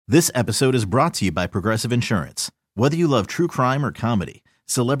This episode is brought to you by Progressive Insurance. Whether you love true crime or comedy,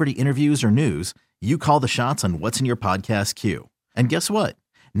 celebrity interviews or news, you call the shots on what's in your podcast queue. And guess what?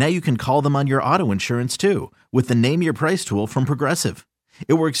 Now you can call them on your auto insurance too with the Name Your Price tool from Progressive.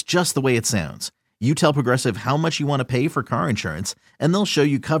 It works just the way it sounds. You tell Progressive how much you want to pay for car insurance, and they'll show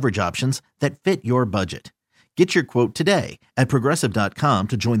you coverage options that fit your budget. Get your quote today at Progressive.com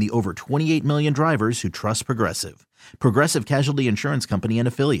to join the over 28 million drivers who trust Progressive. Progressive Casualty Insurance Company and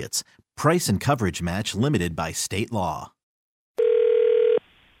Affiliates. Price and coverage match limited by state law.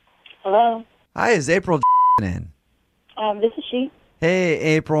 Hello. Hi, is April in? This is she. Hey,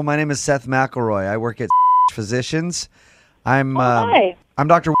 April. My name is Seth McElroy. I work at Physicians. I'm Hi. I'm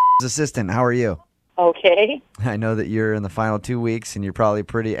Dr. assistant. How are you? Okay. I know that you're in the final 2 weeks, and you're probably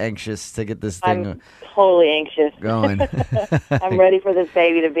pretty anxious to get this thing I'm totally anxious. going. I'm ready for this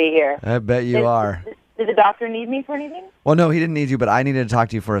baby to be here. I bet you are. Did the doctor need me for anything? Well, no, he didn't need you, but I needed to talk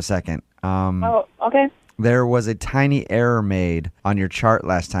to you for a second. Oh, okay. There was a tiny error made on your chart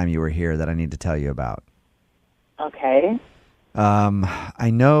last time you were here that I need to tell you about. Okay.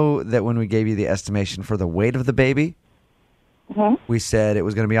 I know that when we gave you the estimation for the weight of the baby, we said it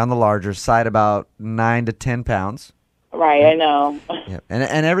was going to be on the larger side, about 9 to 10 pounds. Right, I know. Yeah,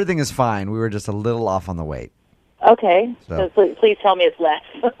 and everything is fine. We were just a little off on the weight. Okay. So- So please tell me it's less.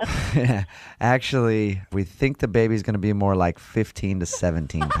 Actually, we think the baby's going to be more like 15 to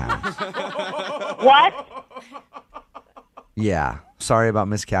 17 pounds. What? Yeah. Sorry about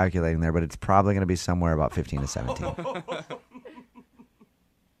miscalculating there, but it's probably going to be somewhere about 15 to 17.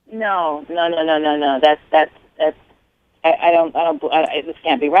 No. That's. This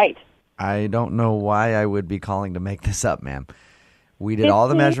can't be right. I don't know why I would be calling to make this up, ma'am. We did all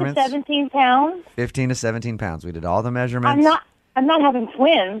the 15 measurements. to 17 pounds? 15 to 17 pounds. We did all the measurements. I'm not having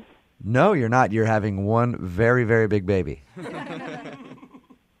twins. No, you're not. You're having one very, very big baby.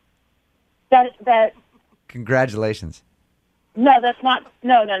 That. Congratulations. No, that's not.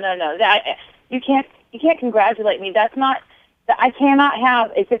 No. You can't congratulate me. That's not. I cannot have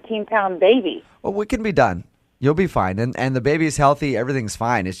a 15-pound baby. Well, what can be done? You'll be fine, and the baby's healthy. Everything's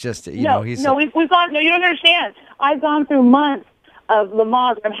fine. It's just We've gone. No, you don't understand. I've gone through months of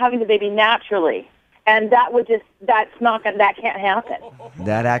Lamaze. I'm having the baby naturally, and that can't happen.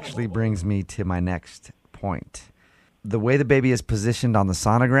 That actually brings me to my next point. The way the baby is positioned on the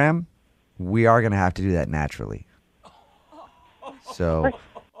sonogram, we are going to have to do that naturally. So.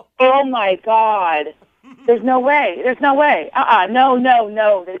 Oh my God. There's no way. No. There's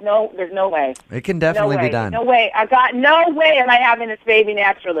no way. It can definitely be done. No way. No way am I having this baby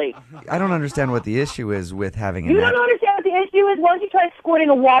naturally. I don't understand what the issue is with having You don't understand what the issue is? Why don't you try squirting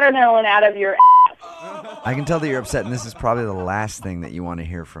a watermelon out of your I can tell that you're upset, and this is probably the last thing that you want to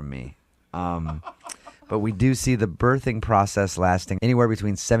hear from me. But we do see the birthing process lasting anywhere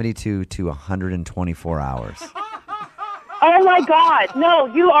between 72 to 124 hours. Oh, my God. No,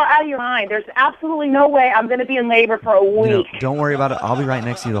 you are out of your mind. There's absolutely no way I'm going to be in labor for a week. No, don't worry about it. I'll be right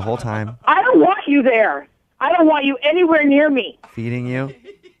next to you the whole time. I don't want you there. I don't want you anywhere near me. Feeding you,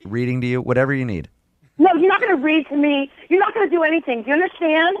 reading to you, whatever you need. No, you're not going to read to me. You're not going to do anything. Do you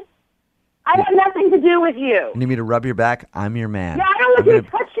understand? I have nothing to do with you. You need me to rub your back? I'm your man. Yeah, I don't want you to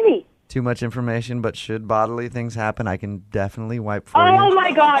touch me. Too much information, but should bodily things happen, I can definitely wipe for you. Oh,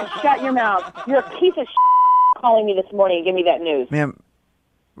 my God. Shut your mouth. You're a piece of calling me this morning and give me that news. Ma'am,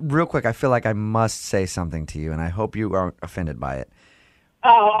 real quick, I feel like I must say something to you, and I hope you aren't offended by it.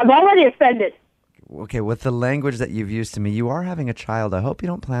 Oh, I'm already offended. Okay, with the language that you've used to me, you are having a child. I hope you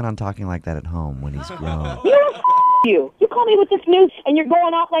don't plan on talking like that at home when he's grown. You call me with this news, and you're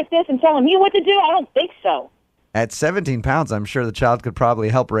going off like this and telling me what to do? I don't think so. At 17 pounds, I'm sure the child could probably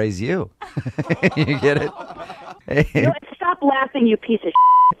help raise you. You get it? Hey. No, stop laughing, you piece of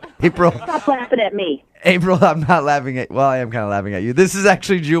April. Stop laughing at me. April, I'm not laughing at. Well, I am kind of laughing at you. This is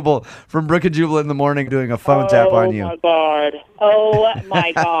actually Jubal from Brook and Jubal in the Morning doing a phone tap on you. Oh, my God. Oh,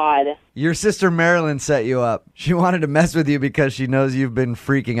 my God. Your sister Marilyn set you up. She wanted to mess with you because she knows you've been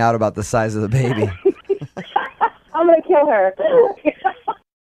freaking out about the size of the baby. I'm going to kill her.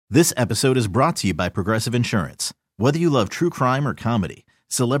 This episode is brought to you by Progressive Insurance. Whether you love true crime or comedy,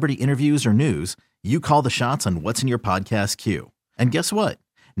 celebrity interviews or news, you call the shots on what's in your podcast queue. And guess what?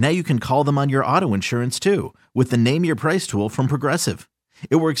 Now you can call them on your auto insurance too with the Name Your Price tool from Progressive.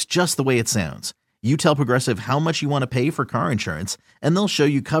 It works just the way it sounds. You tell Progressive how much you want to pay for car insurance, and they'll show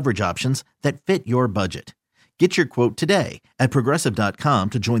you coverage options that fit your budget. Get your quote today at Progressive.com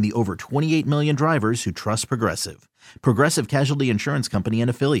to join the over 28 million drivers who trust Progressive. Progressive Casualty Insurance Company and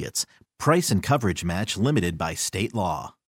Affiliates. Price and coverage match limited by state law.